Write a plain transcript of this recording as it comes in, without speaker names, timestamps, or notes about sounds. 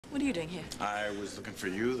What are you doing here? I was looking for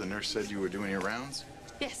you. The nurse said you were doing your rounds.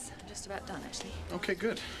 Yes, I'm just about done, actually. Okay,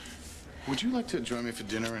 good. Would you like to join me for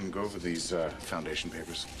dinner and go over these foundation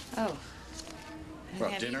papers? Oh.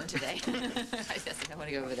 Well, dinner? Today. I guess I want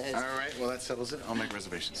to go over those. All right, well, that settles it. I'll make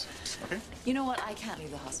reservations. Okay? You know what? I can't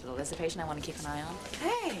leave the hospital. There's a patient I want to keep an eye on.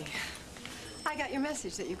 Hey, I got your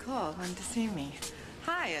message that you called, wanted to see me.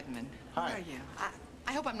 Hi, Edmund. Hi. How are you?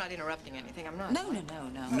 I hope I'm not interrupting anything. I'm not.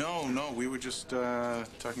 No, we were just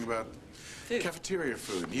talking about food. Cafeteria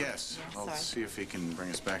food. Yes. Yeah, I'll sorry. see if he can bring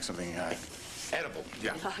us back something edible.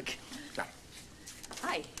 Yeah. Luck. Yeah.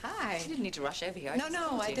 Hi. Hi. You didn't need to rush over here.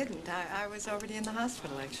 No, I didn't. I was already in the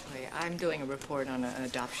hospital, actually. I'm doing a report on an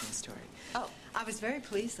adoption story. Oh. I was very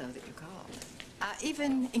pleased, though, that you called.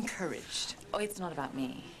 Even encouraged. Oh, it's not about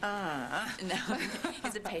me. Ah. No.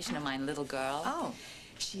 It's a patient of mine, a little girl. Oh.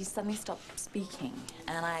 She suddenly stopped speaking,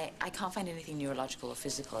 and I can't find anything neurological or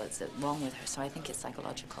physical that's wrong with her, so I think it's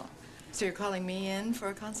psychological. So you're calling me in for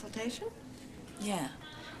a consultation? Yeah.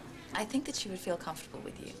 I think that she would feel comfortable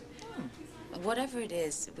with you. Whatever it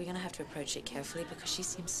is, we're going to have to approach it carefully because she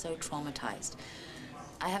seems so traumatized.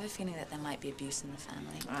 I have a feeling that there might be abuse in the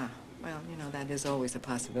family. Ah, well, you know, that is always a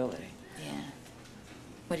possibility. Yeah.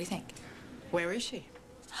 What do you think? Where is she?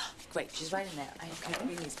 Great, she's right in there. I'm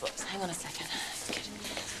reading these books. Hang on a second. Good.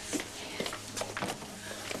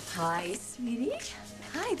 Hi, sweetie.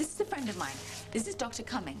 Hi, this is a friend of mine. This is Dr.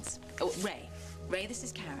 Cummings. Oh, Ray. Ray, this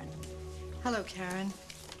is Karen. Hello, Karen.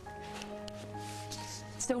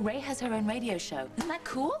 So Ray has her own radio show. Isn't that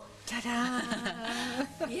cool? Ta-da!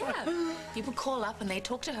 Yeah. People call up and they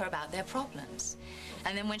talk to her about their problems.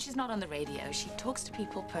 And then when she's not on the radio, she talks to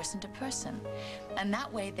people person to person. And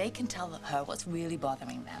that way they can tell her what's really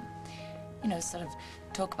bothering them. You know, sort of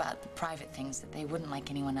talk about the private things that they wouldn't like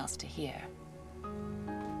anyone else to hear. I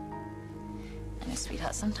know,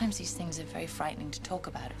 sweetheart, sometimes these things are very frightening to talk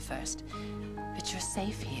about at first. But you're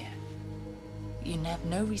safe here. You have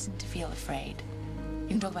no reason to feel afraid. You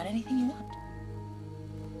can talk about anything you want.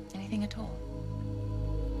 Anything at all.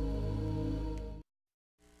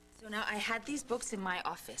 So now, I had these books in my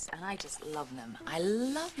office, and I just love them. I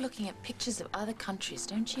love looking at pictures of other countries,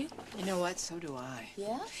 don't you? You know what? So do I.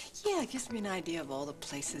 Yeah? Yeah, it gives me an idea of all the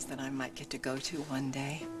places that I might get to go to one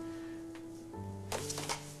day.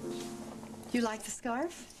 You like the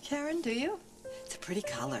scarf, Karen, do you? It's a pretty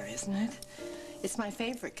color, isn't it? It's my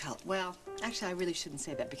favorite color. Well, actually, I really shouldn't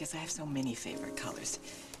say that because I have so many favorite colors.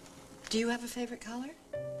 Do you have a favorite color?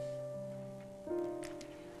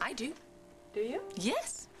 I do. Do you?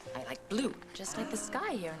 Yes. I like blue, just like the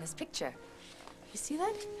sky here in this picture. You see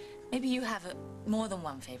that? Maybe you have more than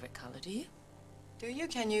one favorite color, do you? Do you?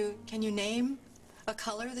 Can you name a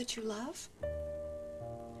color that you love?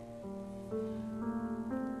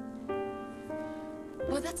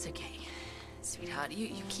 Well, that's okay. Sweetheart,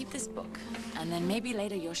 you keep this book, and then maybe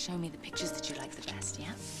later you'll show me the pictures that you like the best,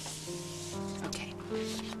 yeah? Okay.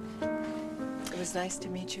 It was nice to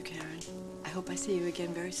meet you, Karen. I hope I see you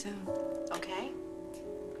again very soon. Okay?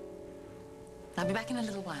 I'll be back in a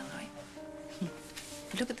little while, all right?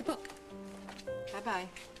 Look at the book. Bye-bye.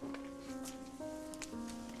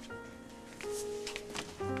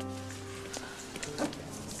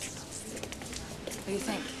 What do you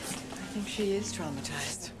think? I think she is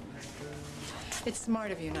traumatized. It's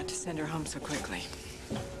smart of you not to send her home so quickly.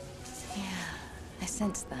 Yeah, I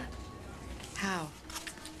sensed that. How?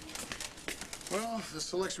 Well, the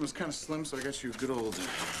selection was kind of slim, so I got you a good old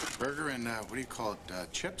burger and, what do you call it,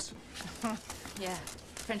 chips? Yeah,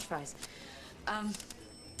 French fries.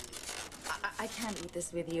 I can't eat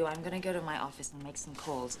this with you. I'm gonna go to my office and make some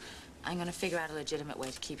calls. I'm gonna figure out a legitimate way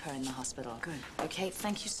to keep her in the hospital. Good. Okay,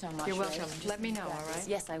 thank you so much. You're Ray. welcome. Just Let me know, grab all this. right?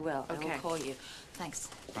 Yes, I will. I Okay. will call you. Thanks.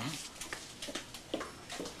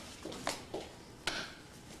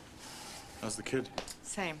 How's the kid?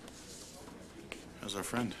 Same. How's our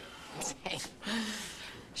friend? Same.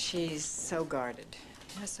 She's so guarded.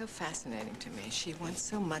 You know, so fascinating to me. She wants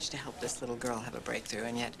so much to help this little girl have a breakthrough,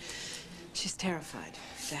 and yet she's terrified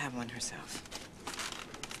to have one herself.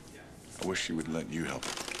 I wish she would let you help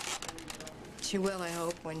her. She will, I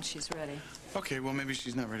hope, when she's ready. Okay, well, maybe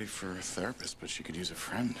she's not ready for a therapist, but she could use a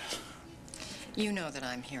friend. You know that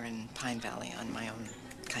I'm here in Pine Valley on my own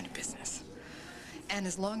kind of business. And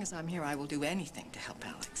as long as I'm here, I will do anything to help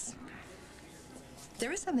Alex.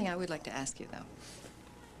 There is something I would like to ask you, though.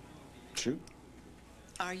 Shoot.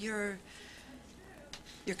 Are your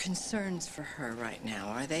concerns for her right now,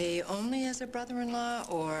 are they only as a brother-in-law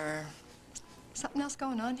or something else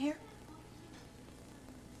going on here?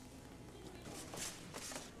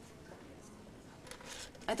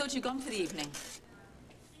 I thought you'd gone for the evening.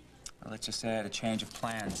 Well, let's just say I had a change of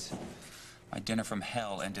plans. My dinner from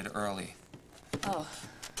hell ended early. Oh.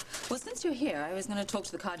 Well, since you're here, I was going to talk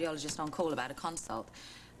to the cardiologist on call about a consult.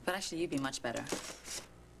 But actually, you'd be much better.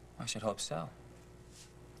 I should hope so.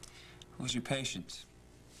 Who's your patient?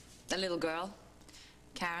 A little girl,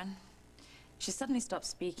 Karen. She suddenly stopped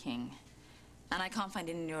speaking, and I can't find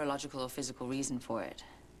any neurological or physical reason for it.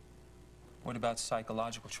 What about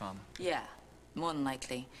psychological trauma? Yeah, more than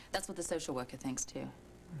likely. That's what the social worker thinks, too.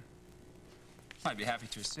 I'd be happy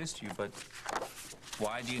to assist you, but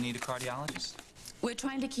why do you need a cardiologist? We're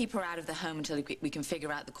trying to keep her out of the home until we can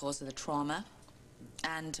figure out the cause of the trauma.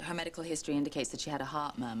 And her medical history indicates that she had a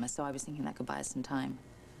heart murmur, so I was thinking that could buy us some time.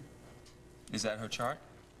 Is that her chart?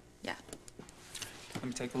 Yeah. Let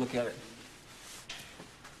me take a look at it.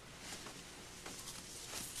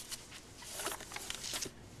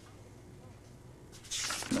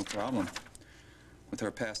 No problem. With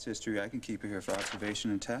her past history, I can keep her here for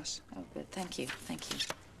observation and tests. Oh, good. Thank you. Thank you.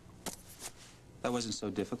 That wasn't so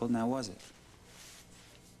difficult, now was it?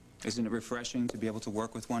 Isn't it refreshing to be able to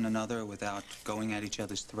work with one another without going at each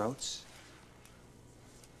other's throats?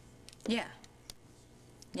 Yeah.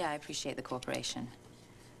 Yeah, I appreciate the cooperation.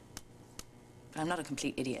 But I'm not a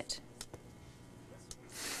complete idiot.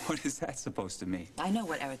 What is that supposed to mean? I know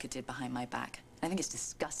what Erica did behind my back. I think it's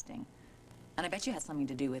disgusting. And I bet you had something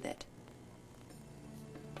to do with it.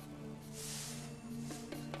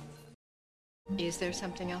 Is there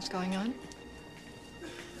something else going on?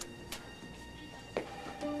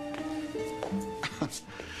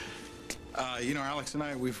 You know, Alex and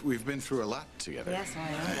I, we've been through a lot together. Yes,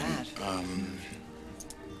 I know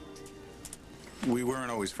that. We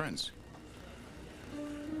weren't always friends.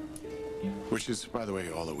 Which is, by the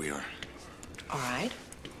way, all that we are. All right.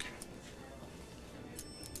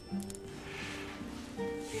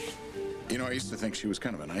 You know, I used to think she was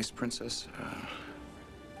kind of a nice princess.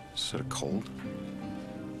 Sort of cold.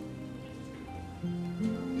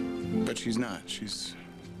 But she's not. She's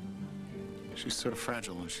sort of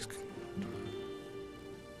fragile and she's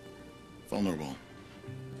vulnerable.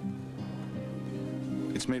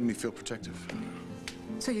 It's made me feel protective.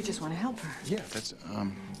 So you just want to help her? Yeah, that's,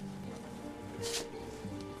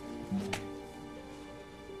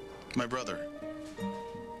 my brother.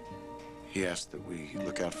 He asked that we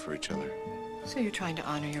look out for each other. So you're trying to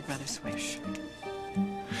honor your brother's wish?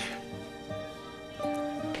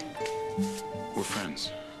 We're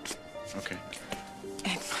friends. Okay.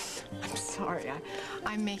 Edmund, I'm sorry.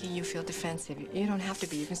 I'm making you feel defensive. You don't have to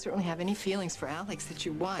be. You can certainly have any feelings for Alex that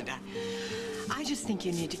you want. I just think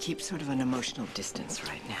you need to keep sort of an emotional distance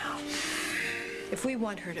right now. If we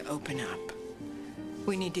want her to open up,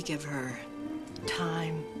 we need to give her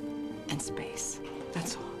time and space.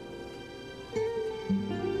 That's all.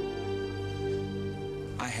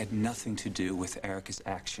 I had nothing to do with Erica's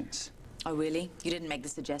actions. Oh, really? You didn't make the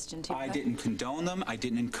suggestion to her? I didn't condone them. I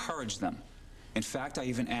didn't encourage them. In fact, I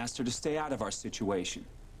even asked her to stay out of our situation.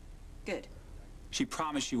 Good. She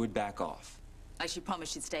promised she would back off. Like she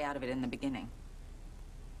promised she'd stay out of it in the beginning.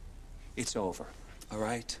 It's over, all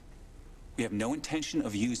right? We have no intention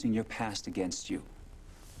of using your past against you.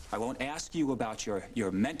 I won't ask you about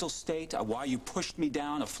your mental state, why you pushed me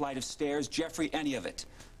down a flight of stairs, Geoffrey, any of it.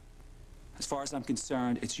 As far as I'm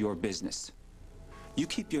concerned, it's your business. You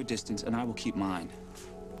keep your distance, and I will keep mine.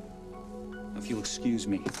 If you'll excuse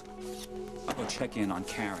me, I'll go check in on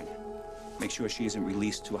Karen. Make sure she isn't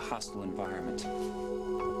released to a hostile environment.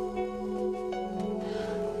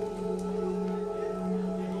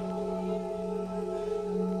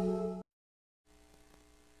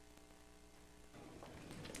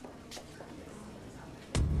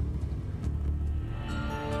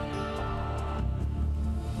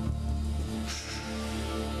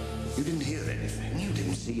 You didn't hear anything. You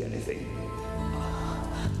didn't see anything.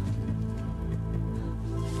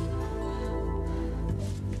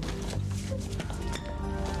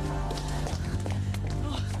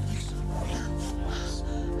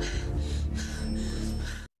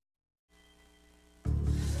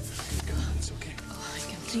 It's okay. Oh, I'm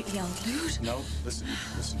completely unglued. No, listen.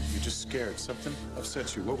 You're just scared. Something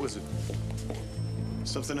upset you. What was it?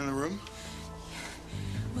 Something in the room?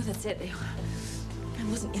 Well, that's it. I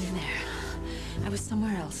wasn't in there. I was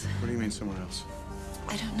somewhere else. What do you mean somewhere else?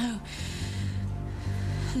 I don't know.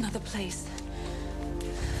 Another place.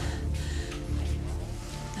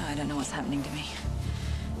 No, I don't know what's happening to me.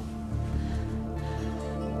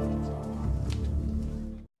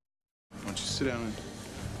 Why don't you sit down and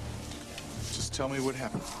just tell me what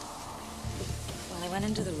happened? Well, I went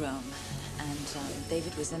into the room, and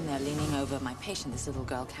David was in there leaning over my patient, this little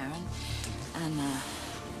girl, Karen. And,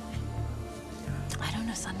 I don't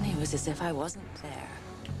know, suddenly it was as if I wasn't there.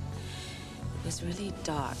 It was really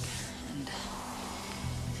dark, And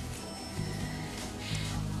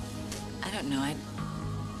I don't know,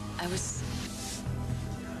 I was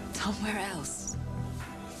somewhere else.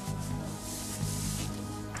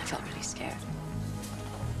 I felt really scared.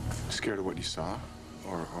 Scared of what you saw?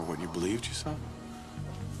 Or what you believed you saw?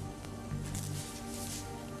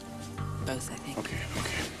 Both, I think. Okay.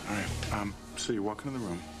 All right. So you walk into the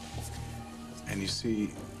room, and you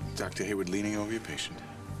see Dr. Hayward leaning over your patient.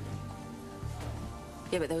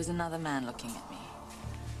 Yeah, but there was another man looking at me.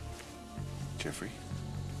 Geoffrey?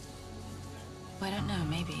 Well, I don't know,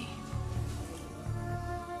 maybe.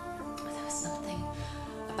 But there was something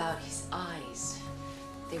about his eyes.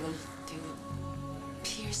 They were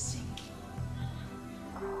piercing.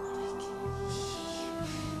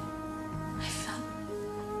 I felt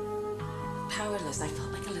powerless. I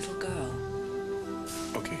felt like a little girl.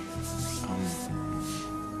 Okay.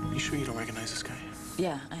 You sure you don't recognize this guy?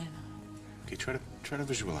 Yeah, I know. Okay, try to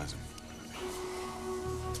visualize him.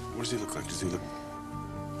 What does he look like? Does he look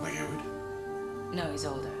like Hayward? No, he's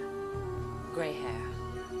older. Gray hair.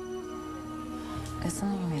 There's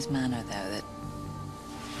something in his manner, though, that...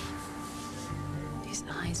 His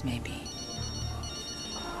eyes, maybe.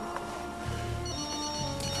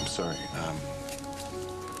 I'm sorry. I'll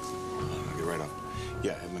get right off.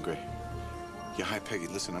 Yeah, Edmund Gray. Yeah, hi, Peggy.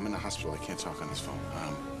 Listen, I'm in the hospital. I can't talk on this phone.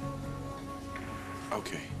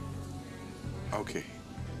 Okay. All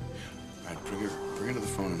right, bring her to the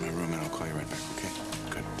phone in my room, and I'll call you right back, okay?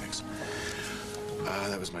 Good, thanks.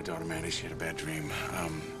 That was my daughter, Maddie. She had a bad dream.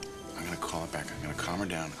 I'm gonna call her back. I'm gonna calm her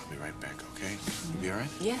down. I'll be right back, okay? You be all right?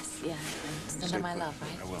 Yes, yeah. Send her my love,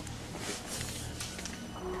 right? I will.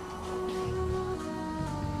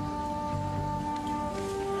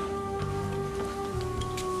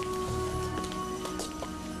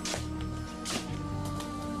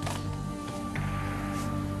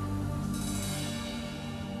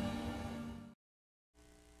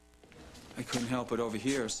 I couldn't help but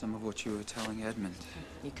overhear some of what you were telling Edmund.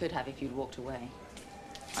 You could have if you'd walked away.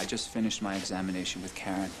 I just finished my examination with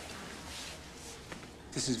Karen.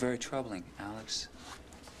 This is very troubling, Alex.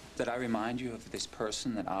 Did I remind you of this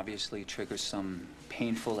person that obviously triggers some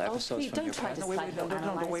painful episodes please, from your don't try past? to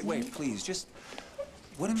No, wait, me. please. Just,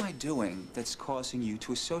 what am I doing that's causing you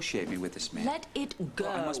to associate me with this man? Let it go.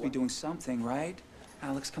 Well, I must be doing something, right?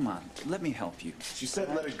 Alex, come on. Let me help you. She said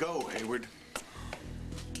let it go, Hayward.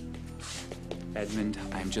 Edmund,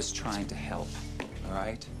 I'm just trying to help, all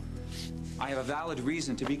right? I have a valid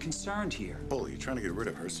reason to be concerned here. Bull, you're trying to get rid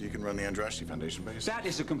of her so you can run the Andraste Foundation by yourself? That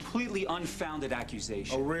is a completely unfounded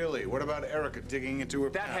accusation. Oh, really? What about Erica digging into her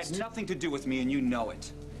That past? had nothing to do with me, and you know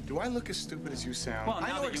it. Do I look as stupid as you sound? Well, I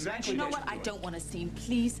now know that you exactly You know what what? I you're don't want to see him.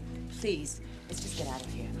 Please, please. Let's just get out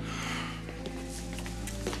of here.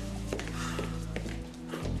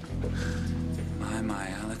 My,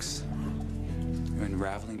 Alex. You're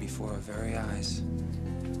unraveling before our very eyes.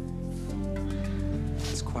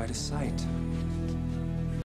 It's quite a sight.